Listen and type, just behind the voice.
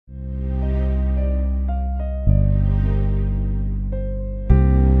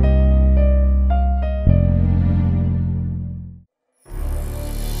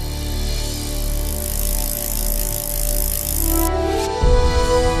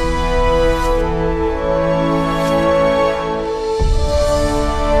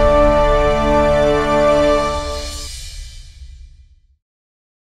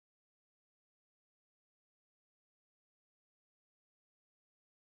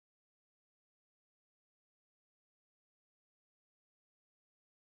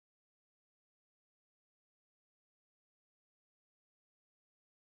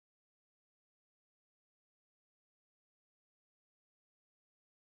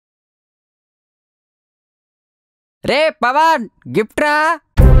రే Pawan gift రా.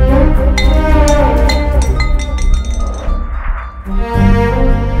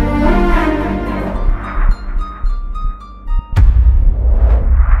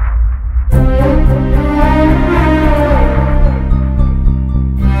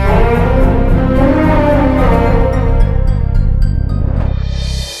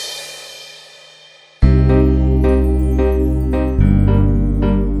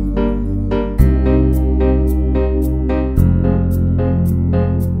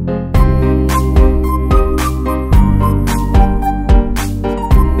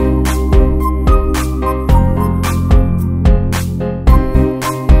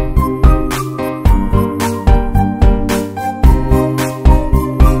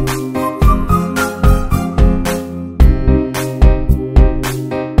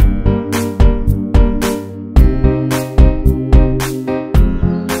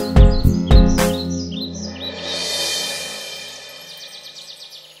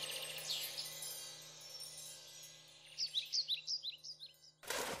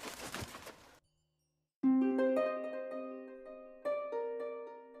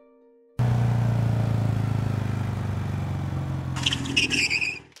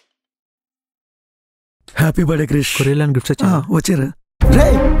 Happy birthday Krish. Korean gifts వచ్చారా రే?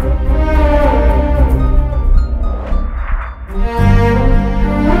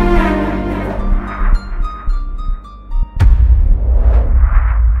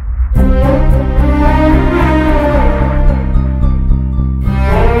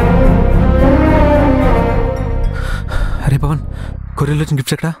 అరే పవన్, కొరియన్లో వచ్చిన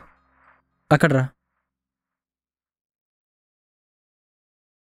గిఫ్ట్స్ ఎక్కడా? అక్కడ రా.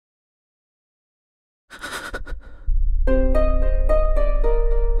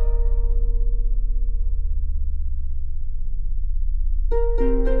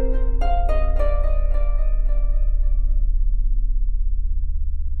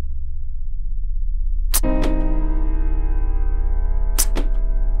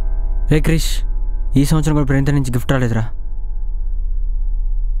 రే క్రిష్, ఈ సంవత్సరం కూడా ప్రేంత నుంచి గిఫ్ట్ రాలేదురా.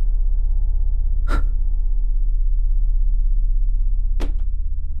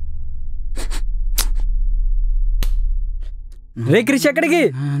 రే క్రిష్ ఎక్కడికి?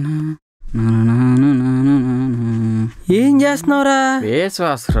 ఏం చేస్తున్నావురా? ఫేస్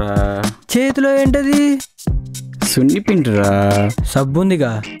వాష్ రా. చేతిలో ఏంటది? సున్ని పిండిరా.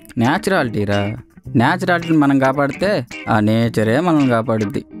 సబ్బుందిగా. న్యాచురాలిటీ రా. న్యాచురాలిటీని మనం కాపాడితే ఆ నేచరే మనం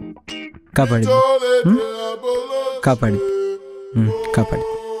కాపాడుద్ది. కాపాడి కాపాడి కాపాడి.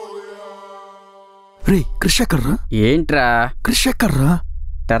 రే క్రిష్ ఎక్కడ్రా? ఏంట్రా క్రిష్ ఎక్కడ్రా?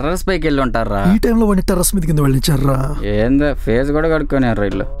 టెర్రస్ పైకి వెళ్ళి ఉంటారా? ఈ టైంలో వాడిని టెర్రస్ మీద కింద వెళ్ళించారా? ఏందో ఫేస్ కూడా కడుక్కునేరు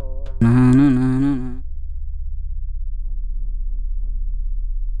ఇల్లు.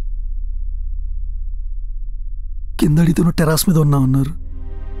 కింద అడిగితే నువ్వు టెర్రస్ మీద ఉన్నారు.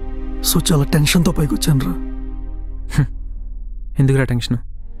 సో చాలా టెన్షన్తో పైకి వచ్చాను రా. ఎందుకురా టెన్షన్?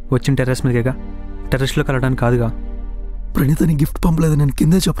 వచ్చిన టెర్రస్ మీదగా, టెర్రస్లో కలవడానికి కాదుగా. ప్రణీతని గిఫ్ట్ పంపలేదు, నేను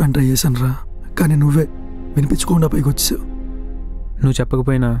కిందే చెప్పడానికి ట్రై చేశాను రా. కానీ నువ్వే వినిపించుకోకుండా పైకి వచ్చావు. నువ్వు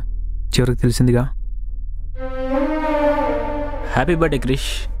చెప్పకపోయినా చివరికి తెలిసిందిగా. Happy birthday Krish.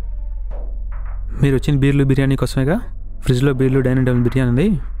 మీరు వచ్చిన బీర్లు బిర్యానీ కోసమేగా. ఫ్రిడ్జ్లో బీర్లు, డైనింగ్ టేబుల్ బిర్యానీ ఉంది,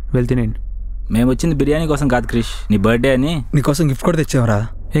 వెళ్తేనేంటి. మేము వచ్చింది బిర్యానీ కోసం కాదు క్రిష్, నీ బర్త్డే అని. నీకోసం గిఫ్ట్ కూడా తెచ్చావురా.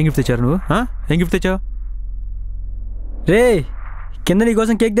 ఏం గిఫ్ట్ తెచ్చారు నువ్వు? ఏం గిఫ్ట్ తెచ్చావు? రే కింద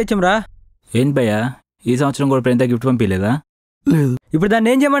నీకోసం కేక్ తెచ్చాంరా. ఏంటి భయ్యా, ఈ సంవత్సరం కూడా ప్రేంత గిఫ్ట్ పంపించలేదా? లేదు. ఇప్పుడు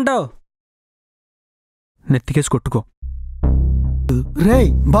దాన్ని ఏం చేయమంటావు? నెత్తికేసి కొట్టుకో. రే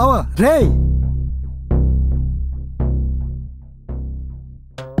బావా రే.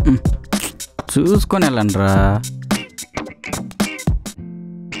 చూసుకొని వెళ్ళండిరా.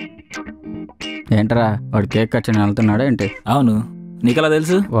 ఏంట్రా వాడు కేక్ కట్ వెళ్తున్నాడా ఏంటి? అవును, నీకలా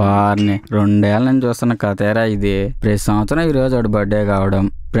తెలుసు? వారిని 2 ఏళ్ళ నుంచి చూస్తున్న కథేరా ఇది. ప్రతి సంవత్సరం ఈ రోజు వాడు బర్త్డే కావడం,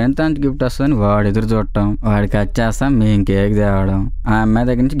 ప్రేంతానికి గిఫ్ట్ వస్తుందని వాడు ఎదురు చూడటం, వాడికి వచ్చేస్తాం మేము కేక్ తేవడం, ఆ అమ్మాయి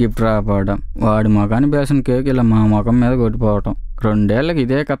దగ్గర నుంచి గిఫ్ట్ రాకపోవడం, వాడి ముఖాన్ని పేసిన కేక్ ఇలా మా ముఖం మీద కొట్టిపోవటం. 2 ఏళ్ళకి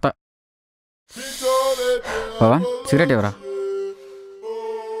ఇదే కథ. పవన్ సిగరెట్ ఇవ్వరా.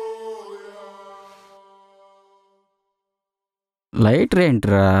 లైట్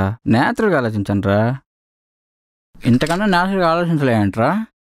ఏంట్రా? నేచురల్గా ఆలోచించండి రా. ఇంతకన్నా నేచురల్గా ఆలోచించలేంట్రా.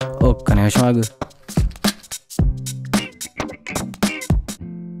 ఒక్క నిమిషం ఆగు.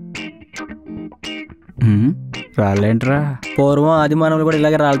 రాలేంట్రా? పూర్వం ఆదిమానవులు కూడా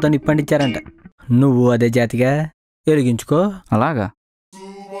ఇలాగే రాళ్ళతో నిప్పండిచ్చారంట. నువ్వు అదే జాతిగా వెలిగించుకో. అలాగా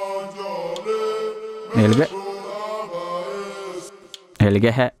ఎలిగే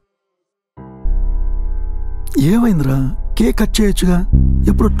ఎలిగే. ఏమైందిరా? కేక్ కట్ చేయొచ్చుగా.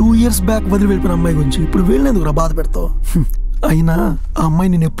 ఇప్పుడు 2 years బ్యాక్ వదిలి వెళ్ళిపోయిన అమ్మాయి గురించి ఇప్పుడు వీళ్ళెందుకు రా బాధ పెడతావు? అయినా ఆ అమ్మాయి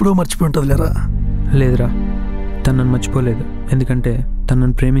నేను ఎప్పుడో మర్చిపోయి ఉంటుంది లేరా. లేదురా, తను నన్ను మర్చిపోలేదు. ఎందుకంటే తను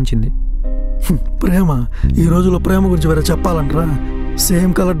నన్ను ప్రేమించింది. ప్రేమ ఈ రోజుల్లో ప్రేమ గురించి వేరే చెప్పాలంటరా.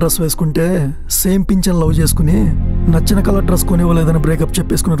 సేమ్ కలర్ డ్రెస్ వేసుకుంటే సేమ్ పింఛన్ లవ్ చేసుకుని నచ్చిన కలర్ డ్రెస్ కొనివ్వలేదని బ్రేకప్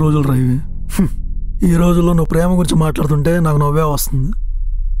చెప్పేసుకునే రోజులు రా ఇవి. ఈ రోజుల్లో నువ్వు ప్రేమ గురించి మాట్లాడుతుంటే నాకు నవ్వే వస్తుంది.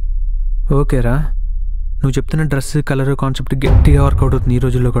 ఓకేరా, నువ్వు చెప్తున్న డ్రెస్ కలర్ కాన్సెప్ట్ గట్టిగా వర్కౌట్ అవుతుంది. ఈ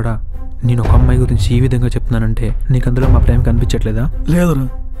రోజుల్లో కూడా నేను ఒక అమ్మాయి గురించి ఈ విధంగా చెప్తున్నానంటే నీకు అందులో మా ప్రేమ కనిపించట్లేదా? లేదురా,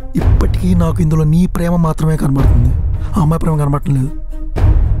 ఇప్పటికీ నాకు ఇందులో నీ ప్రేమ మాత్రమే కనబడుతుంది, ఆ అమ్మాయి ప్రేమ కనబడటం లేదు.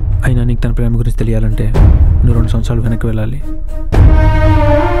 అయినా నీకు తన ప్రేమ గురించి తెలియాలంటే నువ్వు 2 సంవత్సరాలు వెనక్కి వెళ్ళాలి.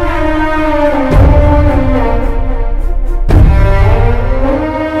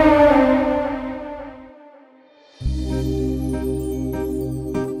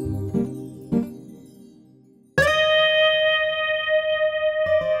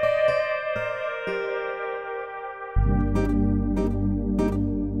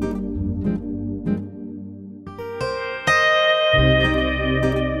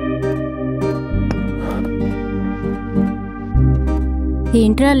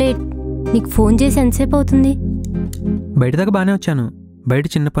 ఏంట్రా లేట్? నీకు ఫోన్ చేసి ఎంతసేపు అవుతుంది? బయట దాకా బాగానే వచ్చాను. బయట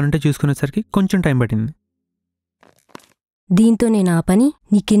చిన్న పనుంటే చూసుకునేసరికి కొంచెం టైం పట్టింది. దీంతో నేను ఆ పని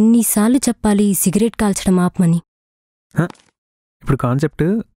నీకెన్నిసార్లు చెప్పాలి ఈ సిగరెట్ కాల్చడం ఆపమని? ఇప్పుడు కాన్సెప్ట్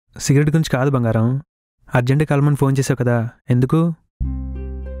సిగరెట్ గురించి కాదు బంగారం. అర్జెంట్ కలమని ఫోన్ చేసావు కదా, ఎందుకు?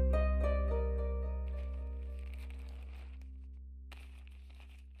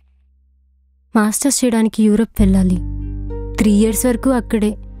 మాస్టర్స్ చేయడానికి యూరప్ వెళ్ళాలి. 3 years వరకు అక్కడే.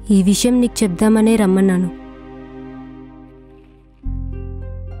 ఈ విషయం నీకు చెప్దామనే రమ్మన్నాను.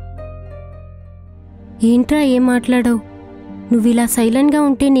 ఏంట్రా ఏం మాట్లాడావు? నువ్వు ఇలా సైలెంట్గా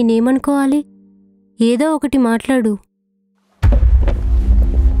ఉంటే నేనేమనుకోవాలి? ఏదో ఒకటి మాట్లాడు.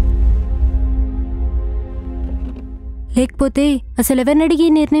 లేకపోతే అసలు ఎవరినడిగి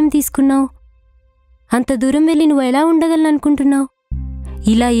నిర్ణయం తీసుకున్నావు? అంత దూరం వెళ్ళి నువ్వు ఎలా ఉండగలను అనుకుంటున్నావు?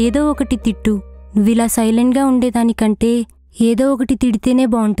 ఇలా ఏదో ఒకటి తిట్టు. నువ్వు ఇలా సైలెంట్గా ఉండేదానికంటే ఏదో ఒకటి తిడితేనే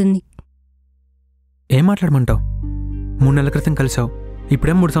బాగుంటుంది. ఏం మాట్లాడమంటావు? 3 నెలల క్రితం కలిసావు,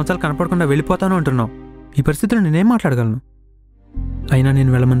 ఇప్పుడేం 3 సంవత్సరాలు కనపడకుండా వెళ్ళిపోతాను అంటున్నావు. ఈ పరిస్థితుల్లో నేనేం మాట్లాడగలను? అయినా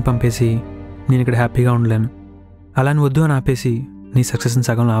నేను వెళ్ళమని పంపేసి నేను ఇక్కడ హ్యాపీగా ఉండలేను. అలా అని వద్దు అని ఆపేసి నీ సక్సెస్ని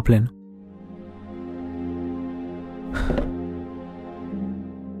సగంలో ఆపలేను.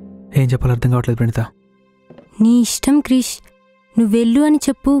 ఏం చెప్పాలో అర్థం కావట్లేదు ప్రణీత. నీ ఇష్టం క్రిష్. నువ్వు వెళ్ళు అని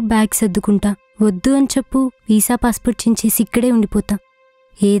చెప్పు, బ్యాగ్ సర్దుకుంటా. వద్దు అని చెప్పు, వీసా పాస్పోర్ట్ చించేసి ఇక్కడే ఉండిపోతా.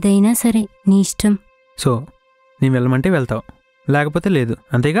 ఏదైనా సరే నీ ఇష్టం. సో నేను వెళ్ళమంటే వెళ్తావు, లేకపోతే లేదు,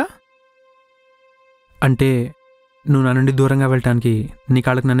 అంతేగా? అంటే నువ్వు నా నుండి దూరంగా వెళ్ళటానికి నీ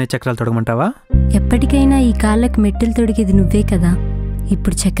కాళ్ళకి నన్నే చక్రాలు తొడగమంటావా? ఎప్పటికైనా ఈ కాళ్ళకి మెట్టెలు తొడిగేది నువ్వే కదా.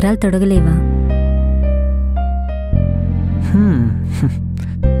 ఇప్పుడు చక్రాలు తొడగలేవా?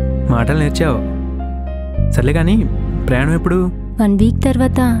 మాటలు నేర్చావు. సర్లే కానీ ప్రయాణం ఎప్పుడు? 1 week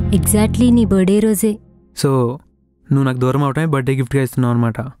తర్వాత, ఎగ్జాక్ట్లీ నీ బర్త్డే రోజే. సో నువ్వు నాకు దూరం అవటమే బర్త్డే గిఫ్ట్గా ఇస్తున్నావు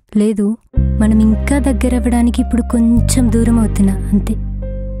అనమాట? లేదు, మనం ఇంకా దగ్గర అవ్వడానికి ఇప్పుడు కొంచెం దూరం అవుతున్నా అంతే.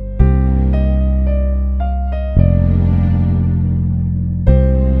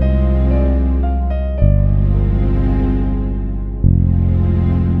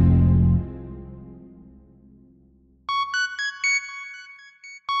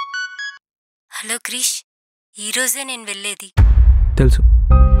 హలో క్రిష్, ఈరోజే నేను వెళ్ళేది. తెలుసు,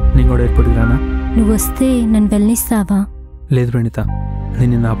 నేను కూడా ఎయిర్పోర్ట్కి రానా? నువ్వు వస్తే నన్ను వెళ్ళనిస్తావా? లేదు ప్రణీత, నేను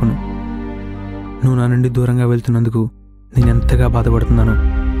నిన్ను ఆపను. నువ్వు నా నుండి దూరంగా వెళ్తున్నందుకు నేను ఎంతగా బాధపడుతున్నానో,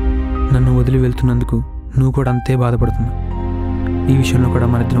 నన్ను వదిలి వెళ్తున్నందుకు నువ్వు కూడా అంతే బాధపడుతున్నావు. ఈ విషయంలో కూడా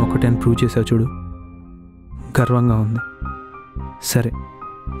మన ఇద్దరం ఒక్కటే అని ప్రూవ్ చేసావు చూడు, గర్వంగా ఉంది. సరే,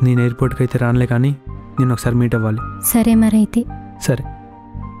 నేను ఎయిర్పోర్ట్కి అయితే రానులే, కానీ నేను ఒకసారి మీట్ అవ్వాలి. సరే మరైతే. సరే,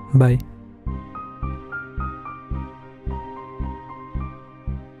 బాయ్.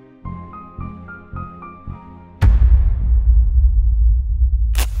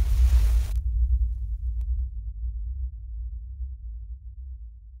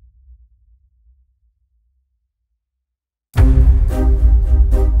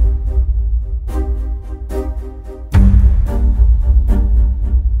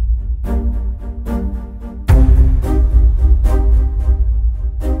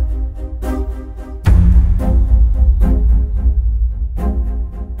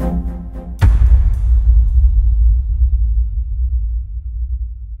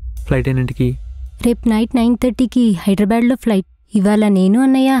 ఫ్లైట్ ఎన్నింటికి? రేపు నైట్ 9:30కి హైదరాబాద్లో ఫ్లైట్. ఇవాళ నేను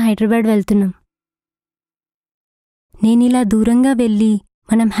అన్నయ్య హైదరాబాద్ వెళ్తున్నాం. నేనిలా దూరంగా వెళ్ళి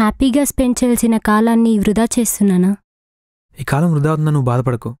మనం హ్యాపీగా స్పెండ్ చేయాల్సిన కాలాన్ని వృధా చేస్తున్నానా? ఈ కాలం వృధా అవుతుందని నువ్వు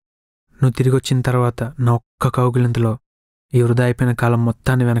బాధపడకు. నువ్వు తిరిగి వచ్చిన తర్వాత నా ఒక్క కౌగిలింతలో ఈ వృధా అయిపోయిన కాలం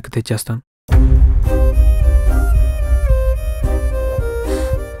మొత్తాన్ని వెనక్కి తెచ్చేస్తాను.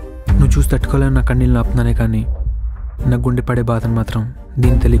 నువ్వు చూసి తట్టుకోలేని నా కన్నీళ్ళు ఆపుతున్నానే కానీ నా గుండె పడే బాధను మాత్రం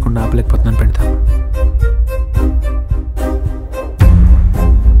దీన్ని తెలియకుండా ఆపలేకపోతున్నాను పెడతా.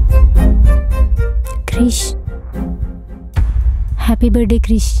 Krish, happy birthday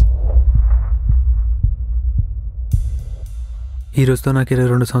Krish. ఈ రోజుతో నాకు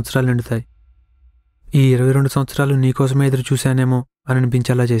 22 సంవత్సరాలు నిండుతాయి. ఈ 22 సంవత్సరాలు నీకోసమే ఎదురు చూశానేమో అని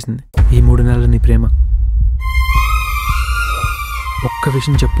అనిపించేలా చేసింది ఈ 3 నెలల నీ ప్రేమ. ఒక్క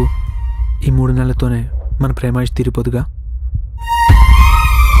విషయం చెప్పు, ఈ 3 నెలలతోనే మన ప్రేమ తీరిపోదుగా?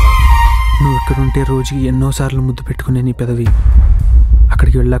 నువ్వు ఇక్కడుంటే రోజుకి ఎన్నోసార్లు ముద్దు పెట్టుకునే నీ పెదవి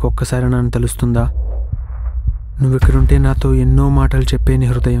అక్కడికి వెళ్ళాక ఒక్కసారి నన్ను తెలుస్తుందా? నువ్వు ఇక్కడుంటే నాతో ఎన్నో మాటలు చెప్పే నీ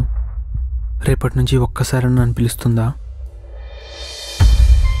హృదయం రేపటి నుంచి ఒక్కసారి నన్ను పిలుస్తుందా?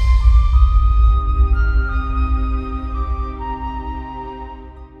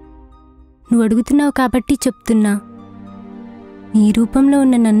 నువ్వు అడుగుతున్నావు కాబట్టి చెప్తున్నా. నీ రూపంలో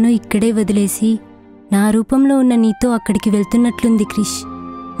ఉన్న నన్ను ఇక్కడే వదిలేసి నా రూపంలో ఉన్న నీతో అక్కడికి వెళ్తున్నట్లుంది క్రిష్.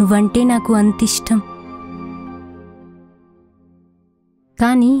 నువ్వంటే నాకు అంత ఇష్టం.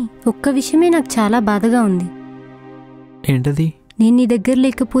 కానీ ఒక్క విషయమే నాకు చాలా బాధగా ఉంది. ఏంటది? నేను నీ దగ్గర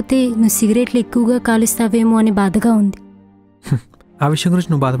లేకపోతే నువ్వు సిగరెట్లు ఎక్కువగా కాలుస్తావేమో అని బాధగా ఉంది. ఆ విషయం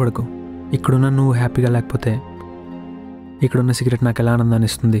గురించి నువ్వు బాధపడకు. ఇక్కడున్న నువ్వు హ్యాపీగా లేకపోతే ఇక్కడున్న సిగరెట్ నాకు ఎలా ఆనందాన్ని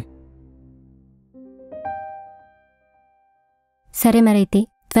ఇస్తుంది? సరే మరైతే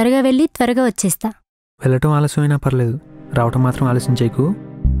త్వరగా వెళ్ళి త్వరగా వచ్చేస్తా. వెళ్ళటం ఆలస్యమైనా పర్లేదు, రావటం మాత్రం ఆలస్యం చేయకు.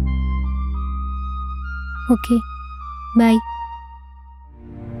 Okay, bye.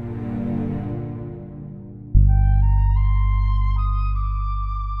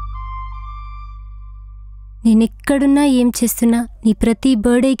 నేనెక్కడున్నా ఏం చేస్తున్నా నీ ప్రతి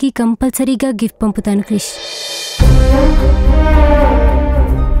బర్త్డేకి కంపల్సరీగా గిఫ్ట్ పంపుతాను క్రిష్.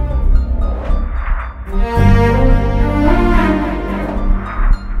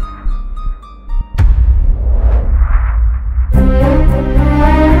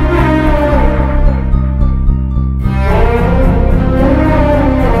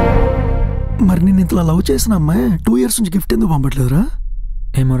 మరి నేను ఇంతలా లవ్ చేసిన అమ్మాయి 2 years నుంచి గిఫ్ట్ ఎందుకు పంపట్లేదురా?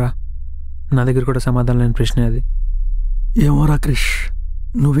 ఏమోరా, నా దగ్గర కూడా సమాధానం లేని ప్రశ్న అది. ఏమోరా క్రిష్,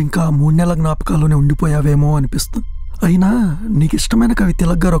 నువ్వింకా 3 నెలల జ్ఞాపకాల్లోనే ఉండిపోయావేమో అనిపిస్తుంది. అయినా నీకు ఇష్టమైన కవి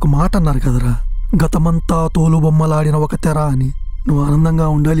తిలక్ గారు ఒక మాట అన్నారు కదరా, గతమంతా తోలు బొమ్మలాడిన ఒక తెర అని. నువ్వు ఆనందంగా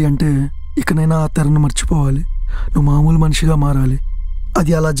ఉండాలి అంటే ఇకనైనా ఆ తెరను మర్చిపోవాలి. నువ్వు మామూలు మనిషిగా మారాలి.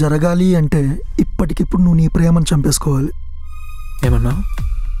 అది అలా జరగాలి అంటే ఇప్పటికిప్పుడు నువ్వు నీ ప్రేమను చంపేసుకోవాలి. ఏమన్నా?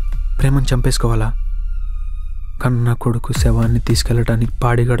 ప్రేమను చంపేసుకోవాలా? కన్న కొడుకు శవాన్ని తీసుకెళ్ళడానికి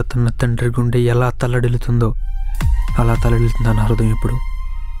పాడిగడుతున్న తండ్రి గుండె ఎలా తల్లడిల్లుతుందో అలా తల్లడిల్లుతుందా నా హృదయం ఇప్పుడు.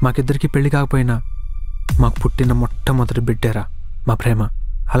 మాకిద్దరికి పెళ్లి కాకపోయినా మాకు పుట్టిన మొట్టమొదటి బిడ్డేరా మా ప్రేమ.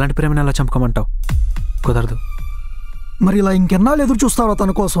 అలాంటి ప్రేమను ఎలా చంపుకోమంటావు? కుదరదు. మరి ఇలా ఇంకెన్నాళ్ళు ఎదురు చూస్తావా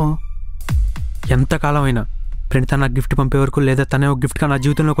తన కోసం? ఎంతకాలం అయినా ప్రణిత నాకు గిఫ్ట్ పంపే వరకు, లేదా తనే ఒక గిఫ్ట్గా నా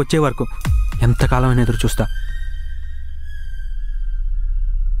జీవితంలోకి వచ్చే వరకు ఎంతకాలం అయినా ఎదురు చూస్తా.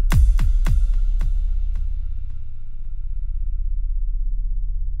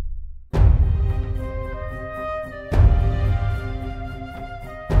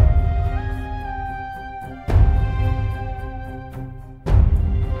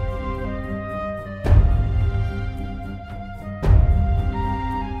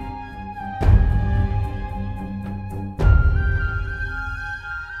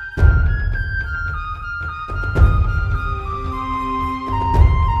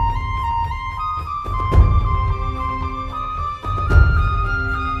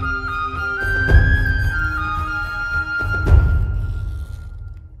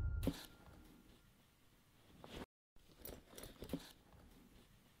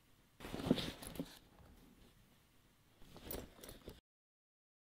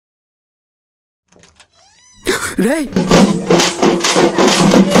 రేయ్,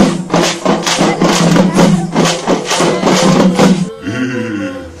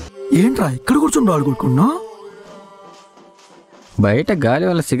 ఏంట్రా ఇక్కడ కూర్చొని ఆడుకుంటున్నా? బయట గాలి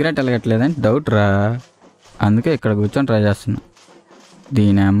వల్ల సిగరెట్ వెలగట్లేదని డౌట్ రా, అందుకే ఇక్కడ కూర్చొని ట్రై చేస్తున్నా.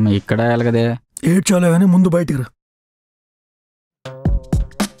 దీని అమ్మ ఇక్కడ వెలగదే. ఏడ్చాలే కానీ ముందు బయటికి రా.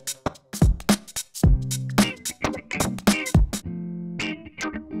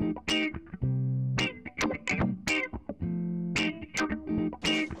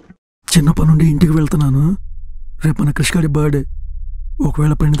 చిన్నప్పటి నుండి ఇంటికి వెళ్తున్నాను. రేపు మన క్రిష్ గారి బర్త్డే.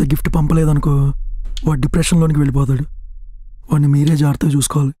 ఒకవేళ ప్రణిత గిఫ్ట్ పంపలేదనుకో వాడు డిప్రెషన్లోనికి వెళ్ళిపోతాడు. వాడిని మీరే జాగ్రత్తగా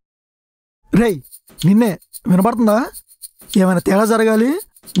చూసుకోవాలి. రేయ్, నిన్నే వినపడుతుందా? ఏమైనా తేడా జరగాలి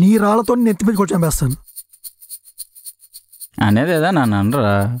నీ రాళ్లతో నెత్తి మీద కొట్టి చంపేస్తాను. అనేదేదా నన్ను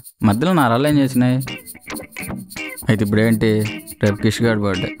అనరా, మధ్యలో నా రాళ్ళు ఏం చేసినాయి? అయితే ఇప్పుడేంటి, రేపు కిష్గాడు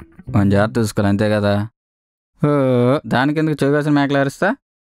బర్త్డే, మనం జాగ్రత్త చూసుకోవాలి అంతే కదా. దానికి ఎందుకు చెవిగాసిన మేకలు అరుస్తా?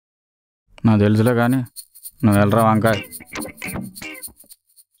 నాకు తెలుసులే కానీ నువ్వు వెళ్ళరా వంకాయ.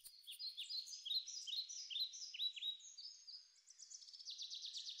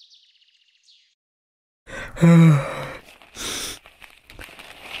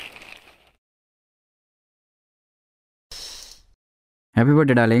 Happy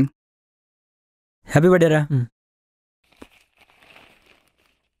birthday darling. Happy birthday రా.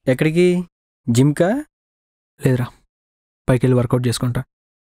 ఎక్కడికి? జిమ్కా? లేదురా, పైకి వెళ్ళి వర్కౌట్ చేసుకుంటా.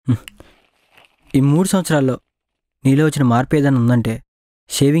 ఈ 3 సంవత్సరాల్లో నీలో వచ్చిన మార్పు ఏదైనా ఉందంటే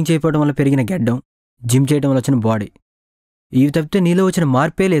షేవింగ్ చేయకపోవడం వల్ల పెరిగిన గెడ్డం, జిమ్ చేయడం వల్ల వచ్చిన బాడీ. ఇవి తప్పితే నీలో వచ్చిన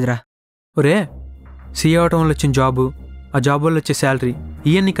మార్పే లేదురా. ఒరే, సీఏ అవటం వల్ల వచ్చిన జాబు, ఆ జాబ్ వల్ల వచ్చే శాలరీ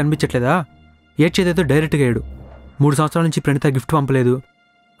ఇవన్నీ కనిపించట్లేదా? ఏడ్చేదేదో డైరెక్ట్గా ఏడు. 3 సంవత్సరాల నుంచి ప్రణిత గిఫ్ట్ పంపలేదు,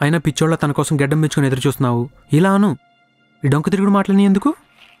 అయినా పిచ్చోళ్ళ తన కోసం గెడ్డం పెంచుకొని ఎదురు చూస్తున్నావు. ఇలా అను. ఈ డొంక తిరుగుడు మాటలని ఎందుకు?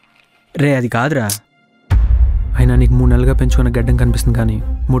 రే అది కాదురా. అయినా నీకు 3 నెలలుగా పెంచుకున్న గడ్డం కనిపిస్తుంది కానీ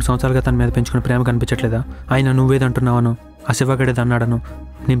 3 సంవత్సరాలుగా తన మీద పెంచుకున్న ప్రేమ కనిపించట్లేదా? అయినా నువ్వేదంటున్నావను, ఆ శివగడేది అన్నాడను,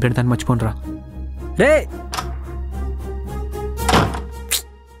 నేను ప్రణితాన్ని మర్చిపోనురా. రే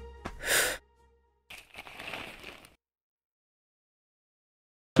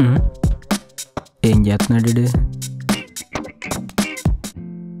ఏం చేస్తున్నాడు?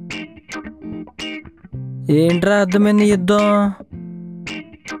 ఏంట్రా అర్థమైంది యుద్ధం?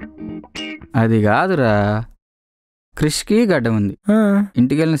 అది కాదురా, క్రిష్కి గడ్డం ఉంది,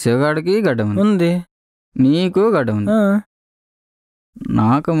 ఇంటికి వెళ్ళిన శివగాడికి గడ్డం ఉంది, నీకు గడ్డం ఉంది,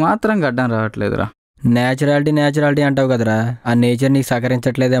 నాకు మాత్రం గడ్డం రావట్లేదురా. నేచురాలిటీ అంటావు కదరా, ఆ నేచర్ నీకు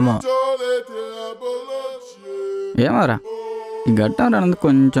సహకరించట్లేదేమో. ఏమోరా, ఈ గడ్డం రానందుకు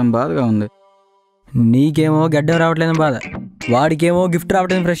కొంచెం బాధగా ఉంది. నీకేమో గడ్డం రావట్లేదని బాధ, వాడికేమో గిఫ్ట్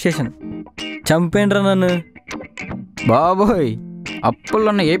రావట్లేదు ఫ్రస్ట్రేషన్. చంపేండ్రా నన్ను. బాబోయ్, అప్పుల్లో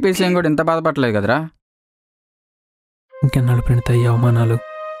ఉన్న ఏపీసీఎం కూడా ఇంత బాధపడలేదు కదరా. ఇంకెన్నాళ్ళు ప్రణిత ఈ అవమానాలు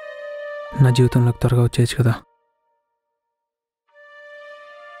నా జీవితంలోకి త్వరగా వచ్చేయచ్చు కదా.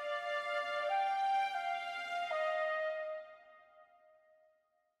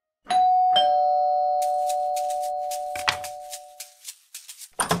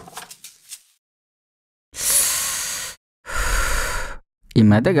 ఈ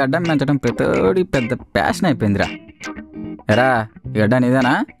మధ్య గడ్డం పెంచడం ప్రతోడి పెద్ద ప్యాషన్ అయిపోయిందిరా. ఎరా, ఈ గడ్డ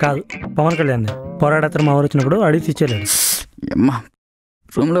నీదేనా? కాదు, పవన్ కళ్యాణ్ పోరాడతారు. మా ఊరు వచ్చినప్పుడు అడిగి తెచ్చేలేడు. అమ్మా,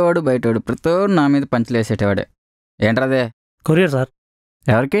 రూమ్లో వాడు బయటవాడు ప్రతోడు నా మీద పంచలేసేటవాడే. ఏంట్రదే? Courier sir.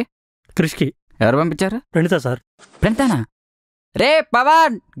 ఎవరికి? క్రిష్కి. ఎవరు పంపించారు? ప్రణిత సార్. ప్రణితానా? రే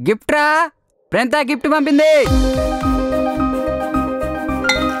పవన్, గిఫ్ట్ రా, ప్రణిత గిఫ్ట్ పంపింది.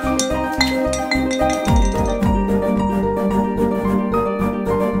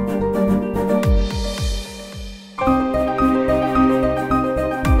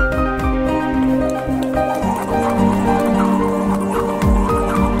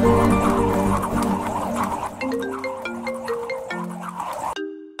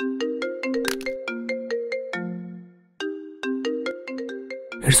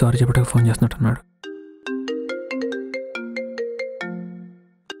 సారీ చెప్పడానికి ఫోన్ చేస్తున్నట్టున్నాడు.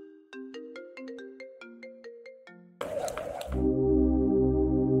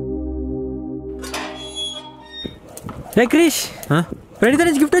 రే క్రిష్, ప్రణిత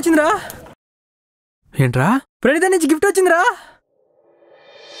నుంచి గిఫ్ట్ వచ్చిందిరా. ఏంట్రా? ప్రణిత నుంచి గిఫ్ట్ వచ్చిందిరా.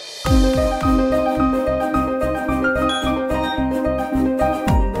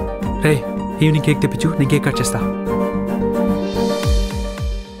 రే, ఈవినింగ్ కేక్ తెప్పించు, నీ కేక్ కట్ చేస్తా.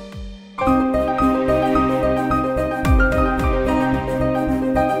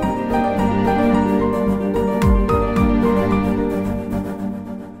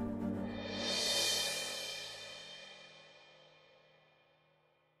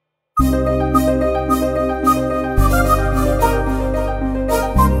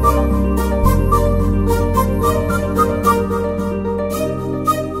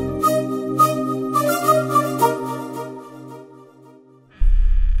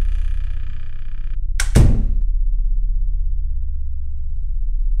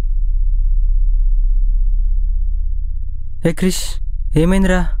 ఏ క్రిష్,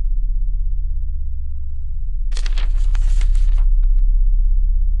 ఏమైందిరా?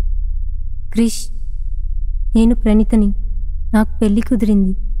 క్రిష్, నేను ప్రణితని. నాకు పెళ్లి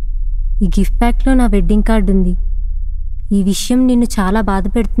కుదిరింది. ఈ గిఫ్ట్ ప్యాక్లో నా వెడ్డింగ్ కార్డు ఉంది. ఈ విషయం నిన్ను చాలా బాధ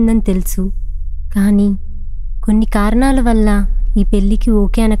పెడుతుందని తెలుసు, కానీ కొన్ని కారణాల వల్ల ఈ పెళ్లికి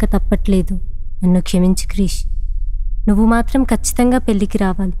ఓకే అనక తప్పట్లేదు. నన్ను క్షమించు క్రిష్. నువ్వు మాత్రం ఖచ్చితంగా పెళ్ళికి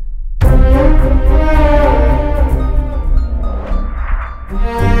రావాలి.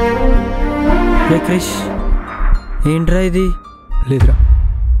 క్రిష్ ఏంట్రా ఇది? లేదురా,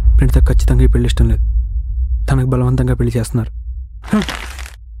 ప్రణీతకు ఖచ్చితంగా ఈ పెళ్లి ఇష్టం లేదు. తనకు బలవంతంగా పెళ్లి చేస్తున్నారు.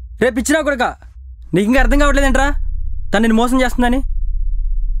 రేపు ఇచ్చినా కొడుక, నీకు ఇంకా అర్థం కావట్లేదేంట్రా తను నేను మోసం చేస్తుందని?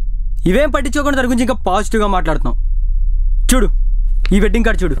 ఇవేం పట్టించుకోకుండా దాని గురించి ఇంకా పాజిటివ్గా మాట్లాడుతున్నాం. చూడు ఈ వెడ్డింగ్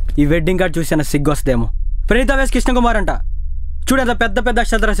కార్డ్ చూడు. ఈ వెడ్డింగ్ కార్డ్ చూసి అన్న సిగ్గు వస్తుందేమో. ప్రణీత వేస్ కృష్ణ కుమార్ అంట. చూడు ఎంత పెద్ద పెద్ద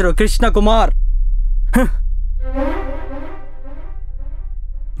అక్షరాలు రాశారు, కృష్ణ కుమార్.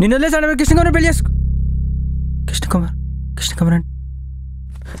 నిన్ను వదిలేసాడు కృష్ణ కుమార్ పెళ్లి చేసుకో. కృష్ణ కుమార్ అంటే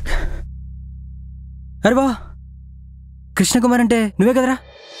అరే బా, కృష్ణ కుమార్ అంటే నువ్వే కదరా?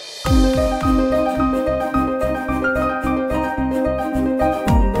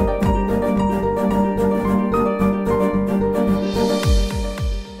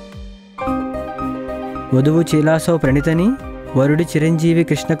 వధువు చీలాసో ప్రణీతని వరుడి చిరంజీవి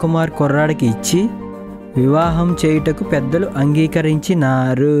కృష్ణకుమార్ కుర్రాడికి ఇచ్చి వివాహం చేయుటకు పెద్దలు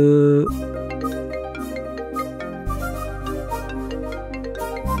అంగీకరించినారు.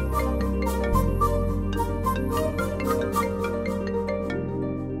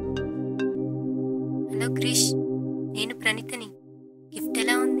 హలో క్రిష్, నేను ప్రణీతని. గిఫ్ట్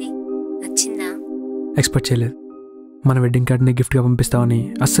ఎలా ఉంది? నచ్చిందా? ఎక్స్పెక్ట్ చేయలేదు. మన వెడ్డింగ్ కార్డ్ని గిఫ్ట్గా పంపిస్తావని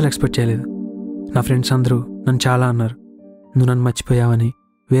అస్సలు ఎక్స్పెక్ట్ చేయలేదు. నా ఫ్రెండ్స్ అందరూ నన్ను చాలా అన్నారు, నువ్వు నన్ను మర్చిపోయావని,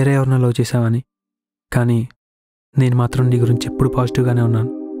 వేరే ఎవరినో లవ్ చేసావని. కానీ నేను మాత్రం నీ గురించి ఎప్పుడు పాజిటివ్గానే ఉన్నాను.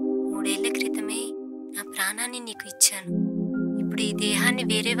 3 ఏళ్ల క్రితమే నా ప్రాణాన్ని నీకు ఇచ్చాను. ఇప్పుడు ఈ దేహాన్ని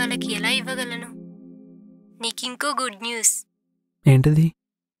వేరే వాళ్ళకి ఎలా ఇవ్వగలను? నీకింకో గుడ్ న్యూస్. ఏంటిది?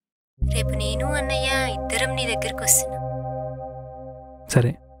 రేపు నేను అన్నయ్య ఇద్దరం నీ దగ్గరికి వస్తున్నాం.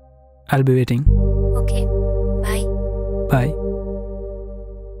 సరే, I'll be waiting. Okay, bye. Bye.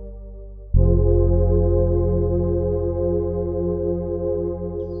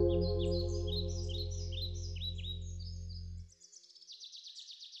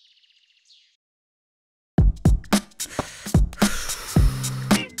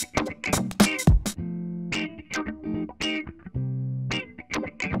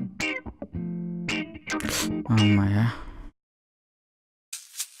 అమ్మాయ్యా,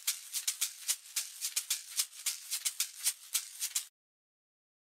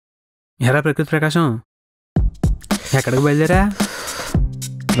 ఎరా ప్రకృతి ప్రకాశం, ఎక్కడికి బయలుదేరా?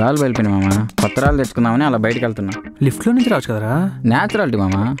 రాళ్ళు బయలుపోయినాయి మామ. కొత్త రాళ్ళు తెచ్చుకుందామని అలా బయటకు వెళ్తున్నా. లిఫ్ట్లో నుంచి రావచ్చు కదరా? న్యాచురాలిటీ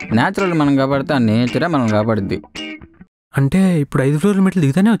మామ. న్యాచురల్ మనం కాపాడితే ఆ నేచరే మనం కాపాడుద్ది. అంటే ఇప్పుడు 5 ఫ్లోర్ల మెట్లు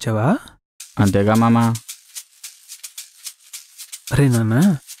దిగుతానే వచ్చావా? అంతేగా మామ. అరే నాన్న,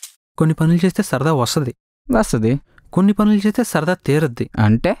 కొన్ని పనులు చేస్తే సరదా వస్తుంది, కొన్ని పనులు చేస్తే సరదా తీరద్ది.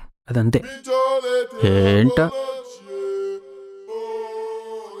 అంటే అదంతే. ఏంటో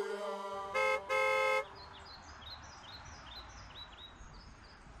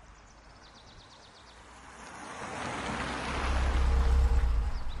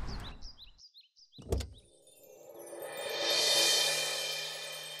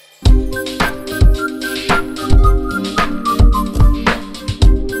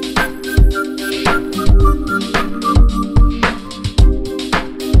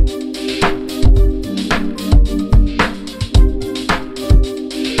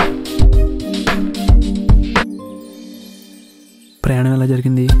ప్రయాణం ఎలా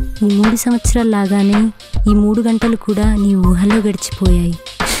జరిగింది? ఈ 3 సంవత్సరాల్లాగానే ఈ 3 గంటలు కూడా నీ ఊహల్లో గడిచిపోయాయి.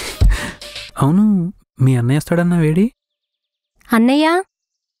 అవును, మీ అన్నయ్య వస్తాడన్నా వేడి? అన్నయ్య,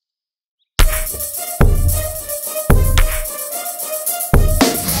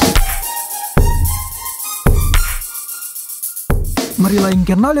 మరి ఇలా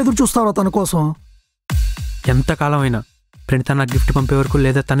ఇంకెన్నాళ్ళు ఎదురు చూస్తావా తన కోసం? ఎంతకాలం అయినా ప్రణీత నాకు గిఫ్ట్ పంపే వరకు,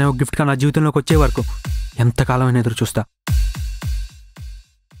 లేదా తనే ఒక గిఫ్ట్గా నా జీవితంలోకి వచ్చే వరకు ఎంతకాలం అయినా ఎదురు చూస్తా.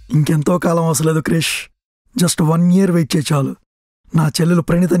 ఇంకెంతో కాలం అవసరం లేదు క్రిష్. జస్ట్ 1 ఇయర్ వెయిట్ చేయి చాలు. నా చెల్లెలు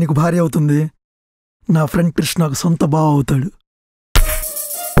ప్రణీత నీకు భార్య అవుతుంది. నా ఫ్రెండ్ క్రిష్ నాకు సొంత బావ అవుతాడు.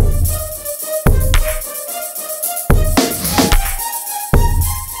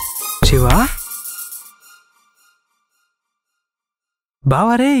 శివా,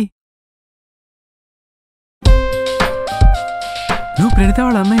 బావారే, నువ్వు ప్రణీత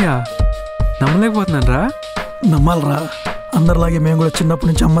వాళ్ళ అన్నయ్య? నమ్మలేకపోతున్నాను రా. నమ్మాలరా, అందరిలాగే మేము కూడా చిన్నప్పటి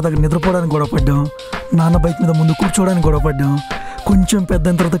నుంచి అమ్మ దగ్గర నిద్రపోవడానికి గొడవ పడ్డాం, నాన్న బైక్ మీద ముందు కూర్చోవడానికి గొడవ పడ్డాం, కొంచెం పెద్ద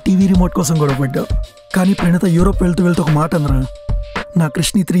తర్వాత టీవీ రిమోట్ కోసం గొడవ పడ్డాం. కానీ ప్రణీత యూరోప్ వెళ్తూ ఒక మాట అందరా, నా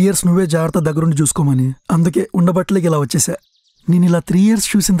కృష్ణని 3 ఇయర్స్ నువ్వే జాగ్రత్త దగ్గరుండి చూసుకోమని. అందుకే ఉండబట్టలేకి ఇలా వచ్చేసా. నేను ఇలా 3 ఇయర్స్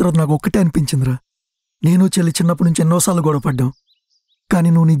చూసిన తర్వాత నాకు ఒక్కటే అనిపించిందిరా, నేను చెల్లి చిన్నప్పటి నుంచి ఎన్నోసార్లు గొడవ పడ్డాం, కానీ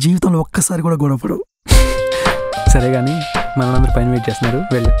నువ్వు నీ జీవితంలో ఒక్కసారి కూడా గొడవపడవు. సరే కానీ, మనందరూ పైన వెయిట్ చేస్తున్నారు,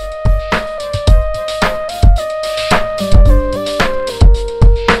 వెళ్ళు.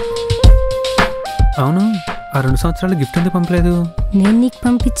 అవును, ఆ 2 సంవత్సరాలు గిఫ్ట్ ఎందుకు పంపలేదు? నేను నీకు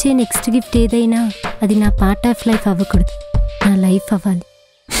పంపించే నెక్స్ట్ గిఫ్ట్ ఏదైనా అది నా పార్ట్ ఆఫ్ లైఫ్ అవ్వకూడదు, నా లైఫ్ అవ్వాలి.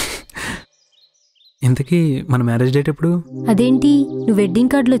 ఇంతకీ మన మ్యారేజ్ డేట్ ఎప్పుడు? అదేంటి నువ్వు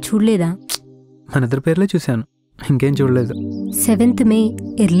వెడ్డింగ్ కార్డులో చూడలేదా? మన ఇద్దరి పేర్లే చూశాను, ఇంకేం చూడలేదు. 7th May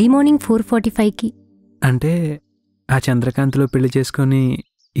early morning 4:45కి. అంటే ఆ చంద్రకాంతిలో పెళ్లి చేసుకొని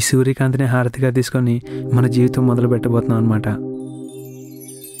ఈ సూర్యకాంతిని హారతిగా తీసుకొని మన జీవితం మొదలు పెట్టబోతున్నాం అనమాట.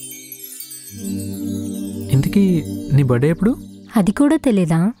 ఇంతకీ నీ బర్త్డే ఎప్పుడు? అది కూడా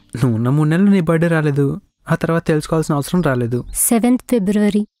తెలియదా? నువ్వు ఉన్న 3 నెలలు నీ బర్త్డే రాలేదు, ఆ తర్వాత తెలుసుకోవాల్సిన అవసరం రాలేదు. 7th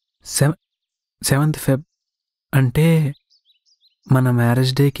February. 7th Feb అంటే మన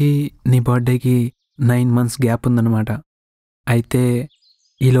మ్యారేజ్ డేకి నీ బర్త్డేకి 9 months గ్యాప్ ఉందన్నమాట. అయితే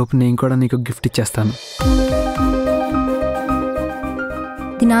ఈలోపు నేను కూడా నీకు గిఫ్ట్ ఇచ్చేస్తాను.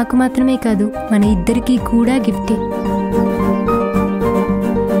 ఇది నాకు మాత్రమే కాదు, మన ఇద్దరికీ కూడా గిఫ్టే.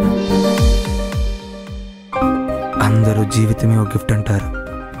 అందరూ జీవితమే ఓ గిఫ్ట్ అంటారు.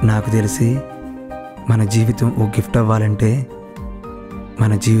 నాకు తెలిసి మన జీవితం ఓ గిఫ్ట్ అవ్వాలంటే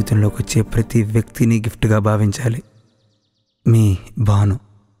మన జీవితంలోకి వచ్చే ప్రతి వ్యక్తిని గిఫ్ట్గా భావించాలి. మీ భాను.